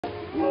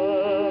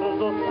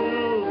a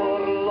silver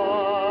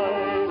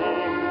lining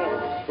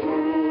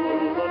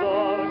through the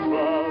dark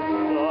cloud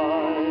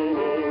shining.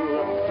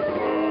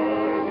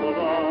 Turn the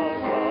dark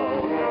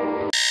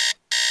cloud.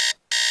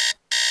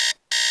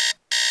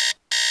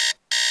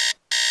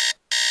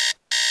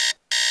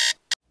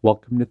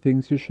 Welcome to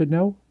Things You Should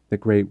Know, The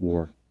Great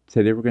War.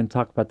 Today we're going to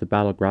talk about the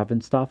Battle of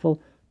Gravenstafel,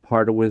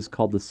 part of what is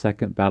called the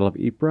Second Battle of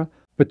Ypres,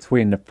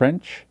 between the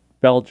French,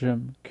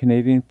 Belgium,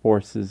 Canadian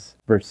forces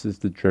versus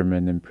the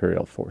German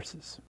Imperial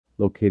forces,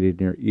 located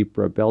near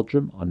Ypres,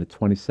 Belgium on the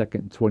 22nd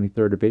and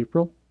 23rd of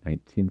April,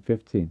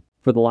 1915.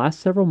 For the last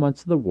several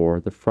months of the war,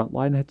 the front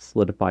line had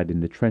solidified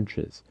into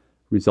trenches,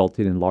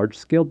 resulting in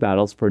large-scale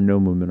battles for no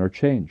movement or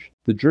change.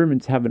 The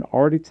Germans, having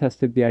already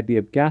tested the idea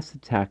of gas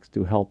attacks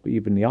to help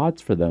even the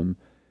odds for them,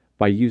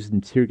 by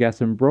using tear gas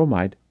and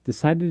bromide,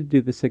 decided to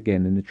do this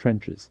again in the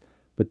trenches,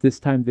 but this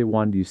time they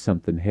wanted to use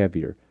something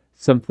heavier,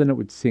 something that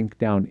would sink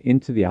down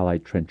into the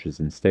Allied trenches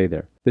and stay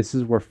there. This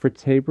is where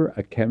Fritz Haber,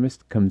 a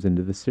chemist, comes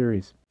into the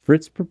series.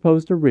 Fritz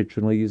proposed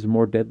originally use a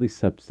more deadly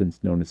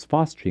substance known as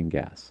phosgene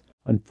gas.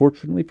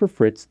 Unfortunately for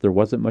Fritz, there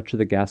wasn't much of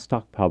the gas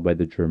stockpiled by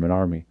the German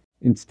army.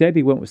 Instead,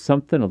 he went with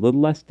something a little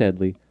less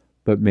deadly,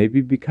 but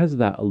maybe because of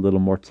that a little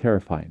more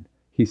terrifying.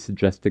 He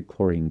suggested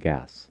chlorine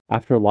gas.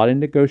 After a lot of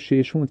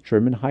negotiation with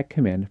German high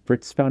command,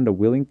 Fritz found a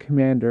willing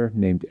commander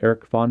named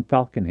Erich von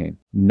Falkenhayn,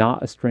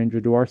 not a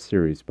stranger to our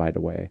series, by the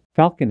way.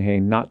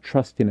 Falkenhayn, not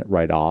trusting it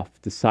right off,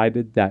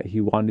 decided that he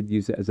wanted to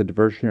use it as a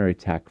diversionary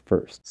attack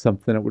first,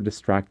 something that would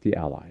distract the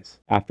Allies.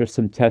 After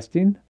some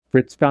testing,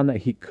 Fritz found that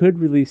he could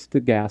release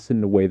the gas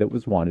in the way that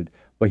was wanted,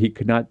 but he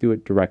could not do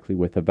it directly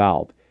with a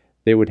valve.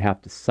 They would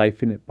have to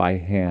siphon it by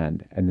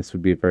hand, and this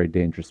would be a very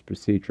dangerous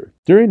procedure.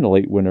 During the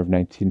late winter of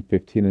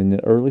 1915 and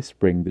the early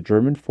spring, the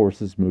German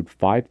forces moved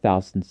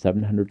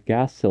 5,700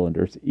 gas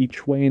cylinders,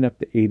 each weighing up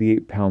to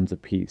 88 pounds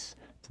apiece,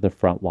 to the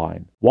front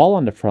line. While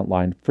on the front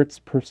line, Fritz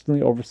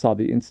personally oversaw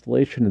the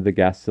installation of the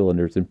gas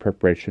cylinders in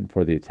preparation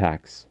for the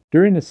attacks.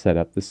 During the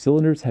setup, the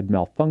cylinders had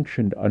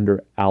malfunctioned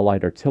under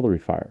Allied artillery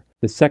fire.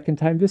 The second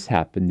time this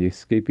happened, the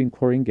escaping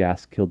chlorine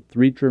gas killed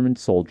 3 German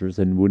soldiers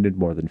and wounded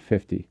more than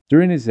 50.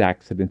 During these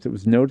accidents, it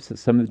was noticed that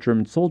some of the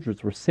German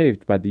soldiers were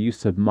saved by the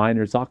use of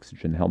miners'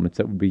 oxygen helmets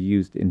that would be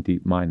used in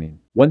deep mining.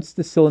 Once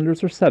the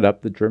cylinders were set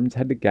up, the Germans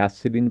had the gas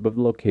sitting above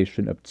the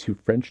location of 2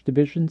 French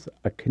divisions,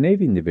 a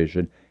Canadian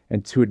division,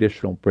 and 2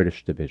 additional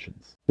British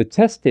divisions. The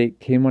test date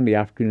came on the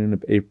afternoon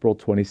of April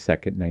 22,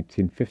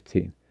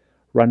 1915.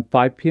 Around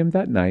 5 p.m.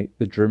 that night,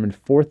 the German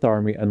Fourth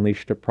Army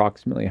unleashed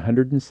approximately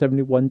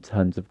 171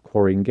 tons of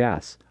chlorine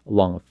gas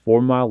along a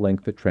 4-mile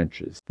length of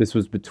trenches. This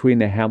was between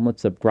the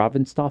hamlets of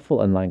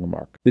Gravenstafel and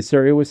Langemark. This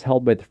area was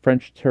held by the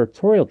French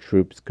territorial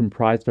troops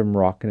comprised of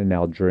Moroccan and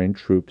Algerian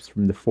troops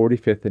from the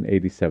 45th and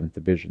 87th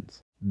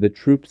Divisions. The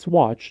troops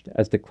watched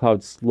as the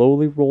clouds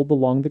slowly rolled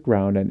along the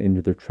ground and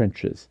into their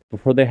trenches.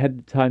 Before they had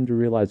the time to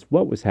realize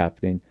what was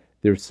happening,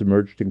 they were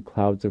submerged in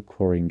clouds of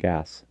chlorine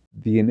gas.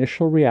 The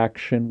initial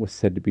reaction was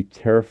said to be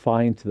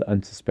terrifying to the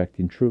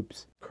unsuspecting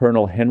troops.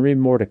 Colonel Henry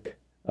Morton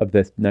of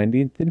the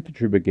 19th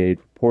Infantry Brigade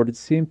reported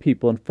seeing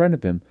people in front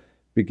of him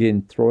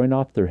begin throwing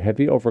off their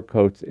heavy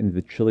overcoats into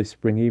the chilly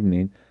spring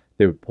evening.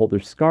 They would pull their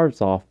scarves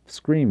off,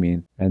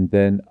 screaming, and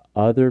then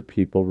other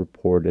people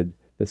reported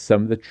that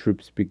some of the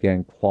troops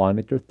began clawing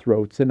at their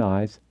throats and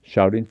eyes,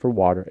 shouting for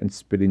water, and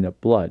spitting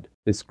up blood.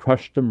 This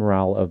crushed the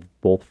morale of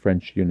both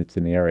French units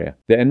in the area.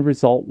 The end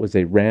result was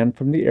they ran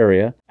from the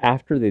area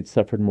after they'd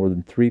suffered more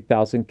than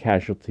 3,000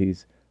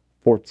 casualties,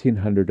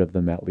 1,400 of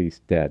them at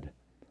least dead.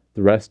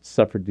 The rest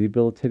suffered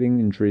debilitating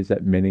injuries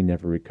that many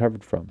never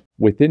recovered from.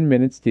 Within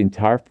minutes, the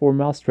entire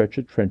 4-mile stretch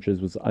of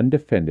trenches was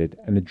undefended,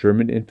 and the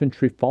German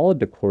infantry followed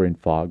the chlorine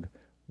fog,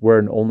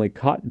 wearing only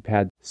cotton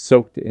pads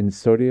soaked in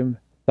sodium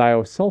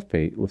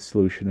thiosulfate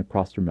solution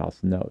across their mouths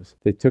and nose.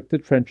 They took the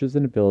trenches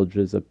in the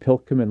villages of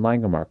Pilkum and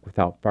Langemark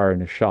without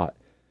firing a shot,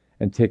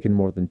 and taken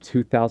more than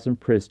 2,000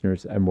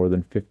 prisoners and more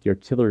than 50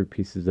 artillery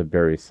pieces of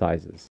various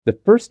sizes. The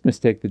first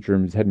mistake the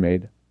Germans had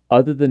made,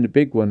 other than the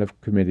big one of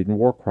committing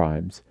war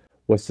crimes,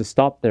 was to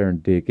stop there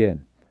and dig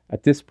in.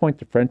 At this point,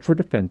 the French were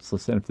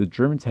defenseless, and if the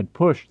Germans had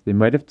pushed, they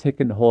might have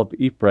taken the whole of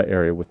Ypres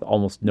area with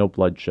almost no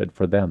bloodshed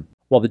for them.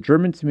 While the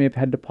Germans may have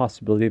had the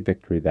possibility of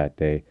victory that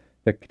day,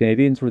 the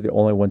Canadians were the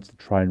only ones to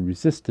try and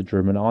resist the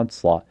German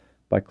onslaught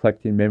by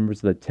collecting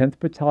members of the 10th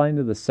Battalion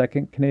of the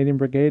 2nd Canadian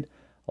Brigade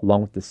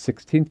along with the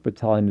 16th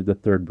Battalion of the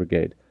 3rd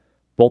Brigade.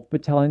 Both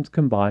battalions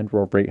combined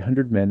were over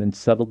 800 men and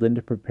settled in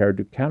to prepare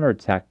to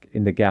counterattack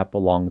in the gap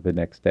along the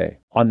next day.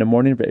 On the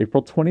morning of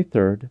April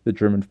 23rd, the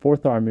German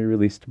Fourth Army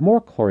released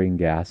more chlorine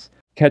gas,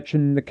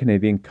 catching the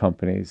Canadian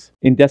companies.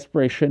 In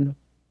desperation,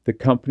 the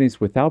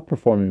companies, without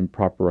performing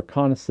proper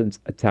reconnaissance,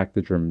 attacked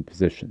the German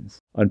positions.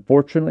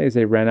 Unfortunately, as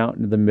they ran out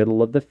into the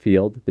middle of the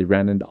field, they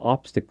ran into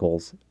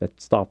obstacles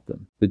that stopped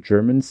them. The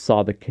Germans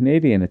saw the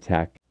Canadian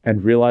attack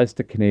and realized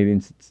the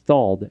Canadians had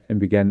stalled and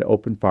began to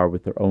open fire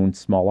with their own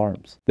small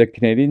arms. The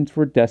Canadians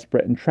were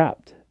desperate and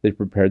trapped. They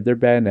prepared their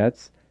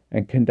bayonets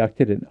and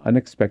conducted an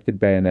unexpected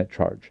bayonet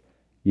charge,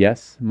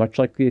 Yes, much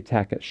like the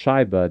attack at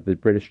Scheibe the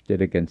British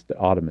did against the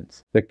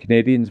Ottomans. The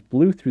Canadians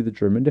blew through the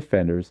German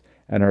defenders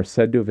and are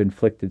said to have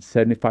inflicted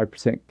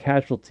 75%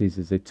 casualties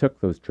as they took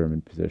those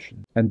German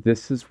positions. And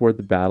this is where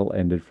the battle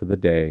ended for the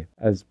day,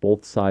 as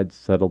both sides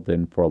settled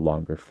in for a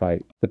longer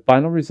fight. The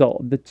final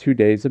result of the 2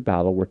 days of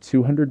battle were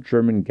 200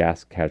 German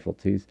gas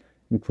casualties,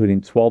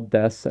 including 12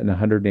 deaths and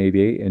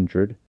 188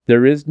 injured.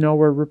 There is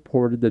nowhere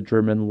reported the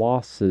German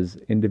losses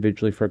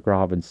individually for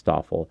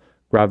Gravenstafel.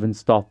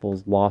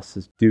 Gravenstafel's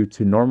losses due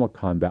to normal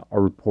combat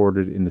are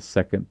reported in the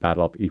Second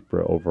Battle of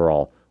Ypres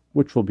overall,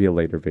 which will be a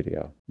later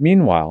video.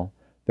 Meanwhile,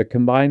 the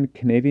combined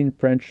Canadian,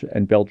 French,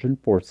 and Belgian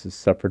forces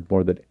suffered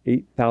more than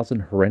 8,000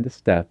 horrendous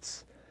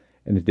deaths,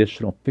 an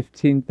additional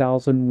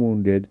 15,000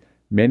 wounded,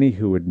 many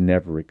who would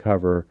never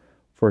recover,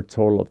 for a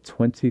total of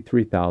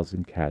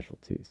 23,000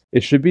 casualties.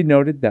 It should be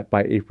noted that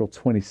by April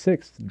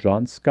 26th,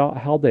 John Scott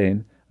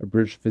Haldane, a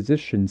British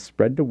physician,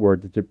 spread the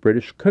word that the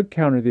British could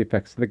counter the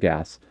effects of the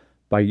gas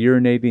by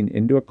urinating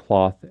into a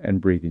cloth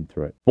and breathing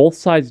through it. Both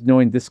sides,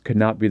 knowing this could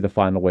not be the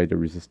final way to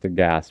resist the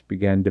gas,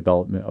 began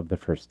development of the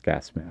first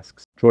gas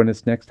masks. Join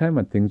us next time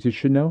on Things You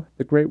Should Know: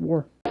 The Great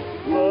War.